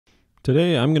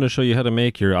Today, I'm going to show you how to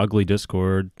make your ugly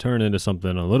Discord turn into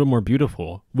something a little more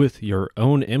beautiful with your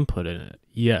own input in it.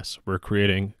 Yes, we're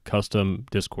creating custom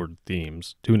Discord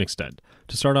themes to an extent.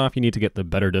 To start off, you need to get the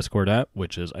Better Discord app,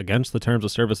 which is against the terms of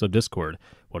service of Discord.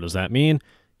 What does that mean?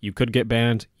 You could get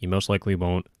banned, you most likely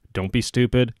won't. Don't be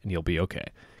stupid, and you'll be okay.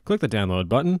 Click the download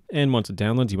button, and once it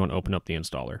downloads, you want to open up the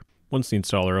installer. Once the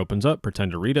installer opens up,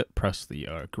 pretend to read it, press the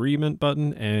agreement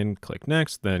button, and click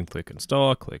next, then click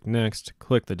install, click next,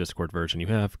 click the Discord version you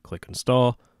have, click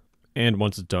install, and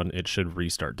once it's done, it should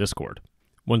restart Discord.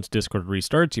 Once Discord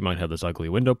restarts, you might have this ugly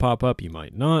window pop up, you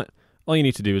might not. All you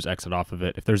need to do is exit off of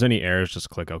it. If there's any errors, just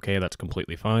click OK, that's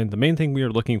completely fine. The main thing we are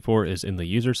looking for is in the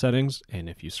user settings, and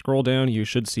if you scroll down, you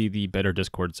should see the Better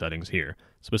Discord settings here.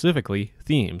 Specifically,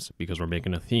 themes, because we're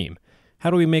making a theme. How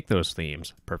do we make those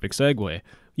themes? Perfect segue.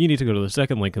 You need to go to the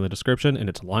second link in the description, and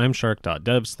it's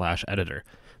limeshark.dev/editor.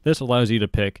 This allows you to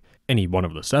pick any one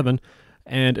of the 7,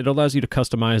 and it allows you to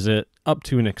customize it up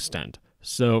to an extent.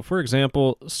 So, for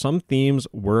example, some themes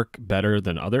work better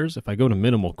than others. If I go to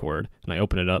minimal chord and I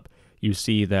open it up, you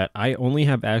see that I only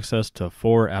have access to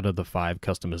 4 out of the 5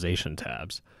 customization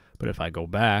tabs. But if I go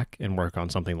back and work on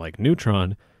something like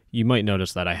Neutron, you might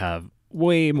notice that I have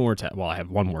way more tabs. Well, I have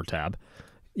one more tab.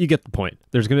 You get the point.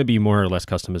 There's going to be more or less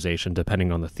customization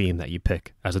depending on the theme that you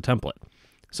pick as a template.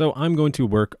 So I'm going to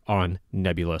work on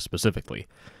Nebula specifically.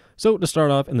 So to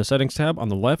start off, in the settings tab on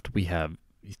the left, we have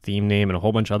theme name and a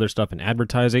whole bunch of other stuff in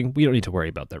advertising. We don't need to worry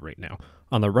about that right now.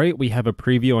 On the right, we have a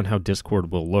preview on how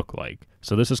Discord will look like.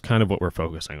 So this is kind of what we're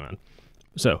focusing on.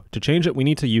 So to change it, we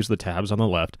need to use the tabs on the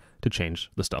left to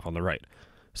change the stuff on the right.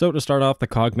 So to start off, the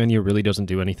cog menu really doesn't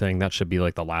do anything. That should be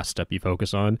like the last step you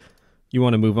focus on. You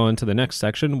want to move on to the next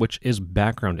section, which is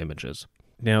background images.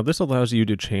 Now, this allows you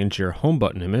to change your home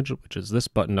button image, which is this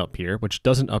button up here, which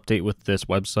doesn't update with this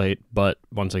website, but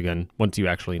once again, once you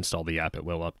actually install the app, it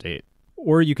will update.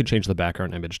 Or you can change the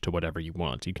background image to whatever you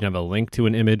want. You can have a link to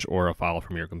an image or a file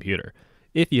from your computer.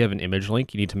 If you have an image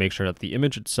link, you need to make sure that the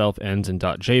image itself ends in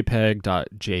 .jpeg,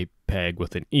 .jpeg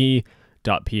with an E,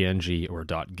 .png, or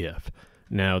 .gif.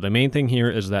 Now, the main thing here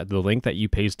is that the link that you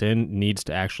paste in needs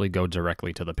to actually go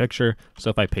directly to the picture. So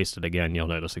if I paste it again, you'll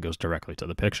notice it goes directly to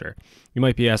the picture. You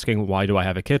might be asking, why do I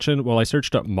have a kitchen? Well, I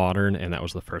searched up modern, and that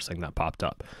was the first thing that popped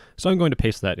up. So I'm going to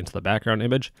paste that into the background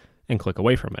image and click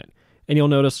away from it. And you'll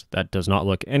notice that does not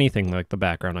look anything like the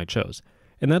background I chose.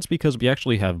 And that's because we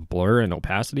actually have blur and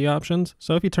opacity options.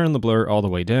 So if you turn the blur all the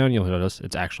way down, you'll notice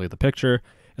it's actually the picture.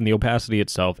 And the opacity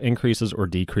itself increases or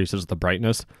decreases the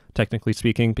brightness, technically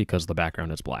speaking, because the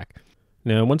background is black.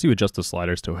 Now, once you adjust the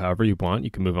sliders to however you want,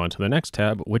 you can move on to the next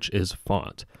tab, which is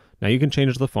font. Now, you can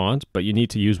change the font, but you need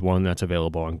to use one that's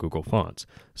available on Google Fonts.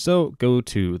 So go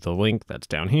to the link that's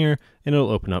down here, and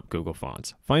it'll open up Google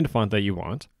Fonts. Find a font that you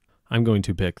want. I'm going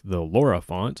to pick the Laura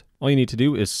font. All you need to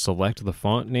do is select the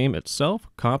font name itself,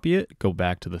 copy it, go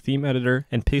back to the theme editor,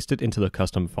 and paste it into the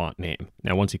custom font name.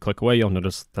 Now, once you click away, you'll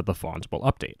notice that the font will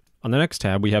update. On the next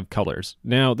tab, we have colors.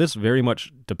 Now, this very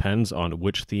much depends on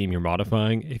which theme you're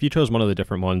modifying. If you chose one of the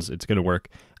different ones, it's going to work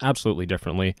absolutely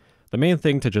differently. The main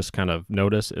thing to just kind of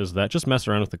notice is that just mess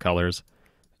around with the colors,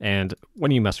 and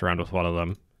when you mess around with one of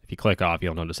them, if you click off,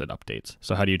 you'll notice it updates.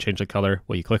 So how do you change the color?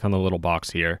 Well, you click on the little box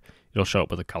here. It'll show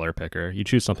up with a color picker. You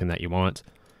choose something that you want,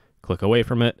 click away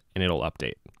from it, and it'll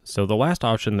update. So the last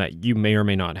option that you may or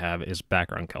may not have is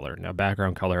background color. Now,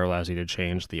 background color allows you to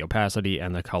change the opacity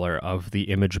and the color of the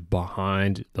image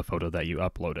behind the photo that you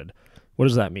uploaded. What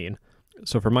does that mean?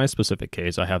 So for my specific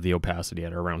case, I have the opacity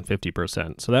at around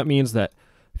 50%. So that means that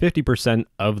 50%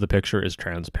 of the picture is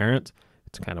transparent.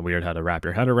 It's kind of weird how to wrap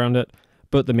your head around it.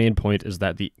 But the main point is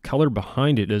that the color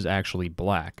behind it is actually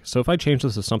black. So if I change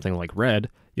this to something like red,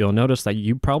 you'll notice that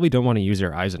you probably don't want to use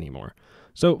your eyes anymore.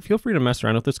 So feel free to mess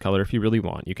around with this color if you really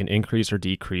want. You can increase or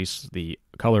decrease the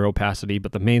color opacity,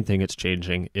 but the main thing it's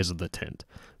changing is the tint.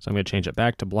 So I'm going to change it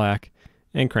back to black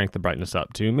and crank the brightness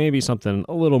up to maybe something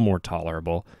a little more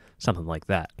tolerable, something like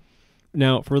that.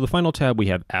 Now, for the final tab, we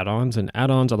have add-ons, and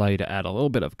add-ons allow you to add a little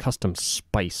bit of custom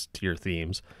spice to your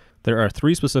themes. There are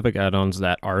 3 specific add-ons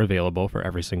that are available for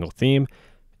every single theme,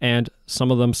 and some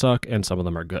of them suck and some of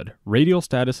them are good. Radial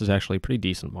status is actually a pretty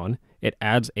decent one. It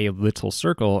adds a little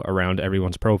circle around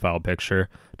everyone's profile picture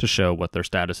to show what their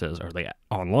status is. Are they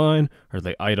online? Are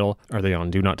they idle? Are they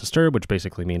on Do Not Disturb, which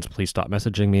basically means please stop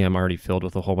messaging me. I'm already filled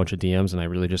with a whole bunch of DMs and I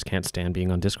really just can't stand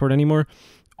being on Discord anymore.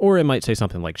 Or it might say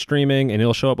something like streaming, and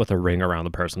it'll show up with a ring around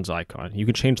the person's icon. You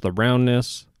can change the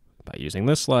roundness by using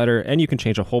this slider, and you can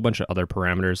change a whole bunch of other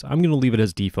parameters. I'm going to leave it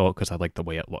as default because I like the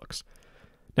way it looks.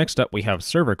 Next up, we have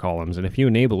server columns, and if you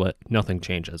enable it, nothing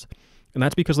changes. And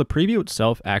that's because the preview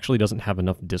itself actually doesn't have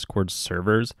enough Discord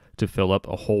servers to fill up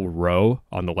a whole row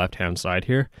on the left-hand side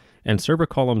here. And server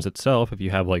columns itself, if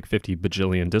you have like 50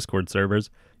 bajillion Discord servers,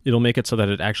 it'll make it so that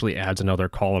it actually adds another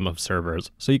column of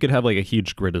servers. So you could have like a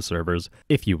huge grid of servers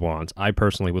if you want. I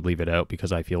personally would leave it out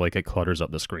because I feel like it clutters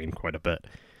up the screen quite a bit.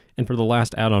 And for the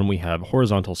last add-on, we have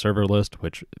horizontal server list,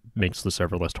 which makes the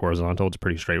server list horizontal. It's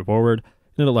pretty straightforward.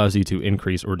 And it allows you to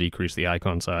increase or decrease the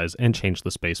icon size and change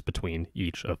the space between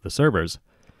each of the servers.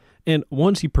 And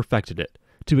once you perfected it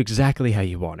to exactly how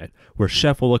you want it, where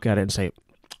Chef will look at it and say,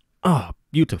 "Ah,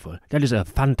 beautiful. That is a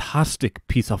fantastic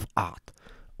piece of art."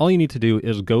 All you need to do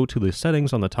is go to the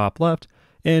settings on the top left,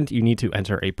 and you need to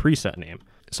enter a preset name.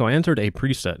 So I entered a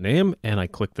preset name, and I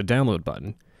click the download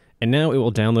button. And now it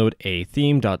will download a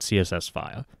theme.css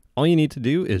file. All you need to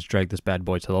do is drag this bad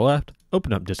boy to the left,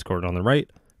 open up Discord on the right,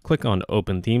 click on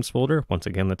Open Themes folder. Once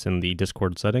again, that's in the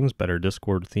Discord settings, Better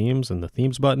Discord Themes, and the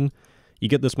Themes button. You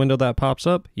get this window that pops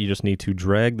up. You just need to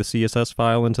drag the CSS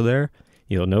file into there.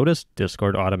 You'll notice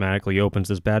Discord automatically opens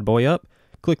this bad boy up.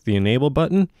 Click the Enable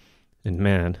button, and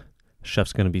man,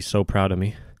 Chef's gonna be so proud of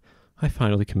me. I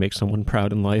finally can make someone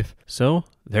proud in life. So,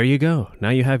 there you go. Now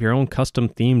you have your own custom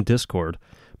themed Discord.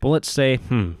 But let's say,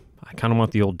 I kind of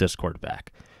want the old Discord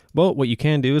back. Well, what you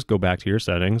can do is go back to your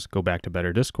settings, go back to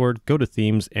Better Discord, go to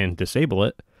Themes, and disable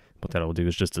it. What that'll do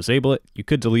is just disable it. You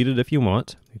could delete it if you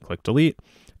want. You click Delete.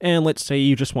 And let's say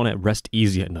you just want to rest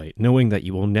easy at night, knowing that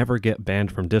you will never get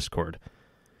banned from Discord,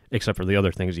 except for the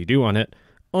other things you do on it.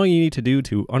 All you need to do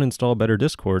to uninstall Better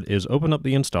Discord is open up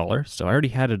the installer. So I already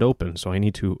had it open, so I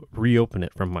need to reopen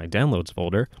it from my downloads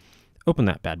folder. Open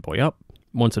that bad boy up.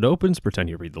 Once it opens, pretend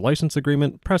you read the license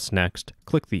agreement, press Next,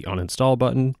 click the Uninstall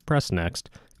button, press Next,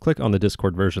 click on the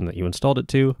Discord version that you installed it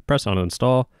to, press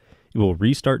Uninstall. It will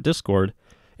restart Discord,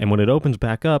 and when it opens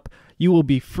back up, you will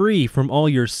be free from all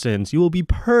your sins. You will be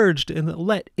purged and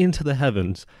let into the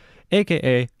heavens,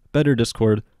 aka Better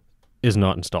Discord is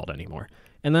not installed anymore.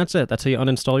 And that's it. That's how you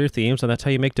uninstall your themes, and that's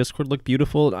how you make Discord look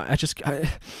beautiful.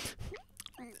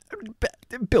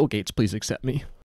 Bill Gates, please accept me.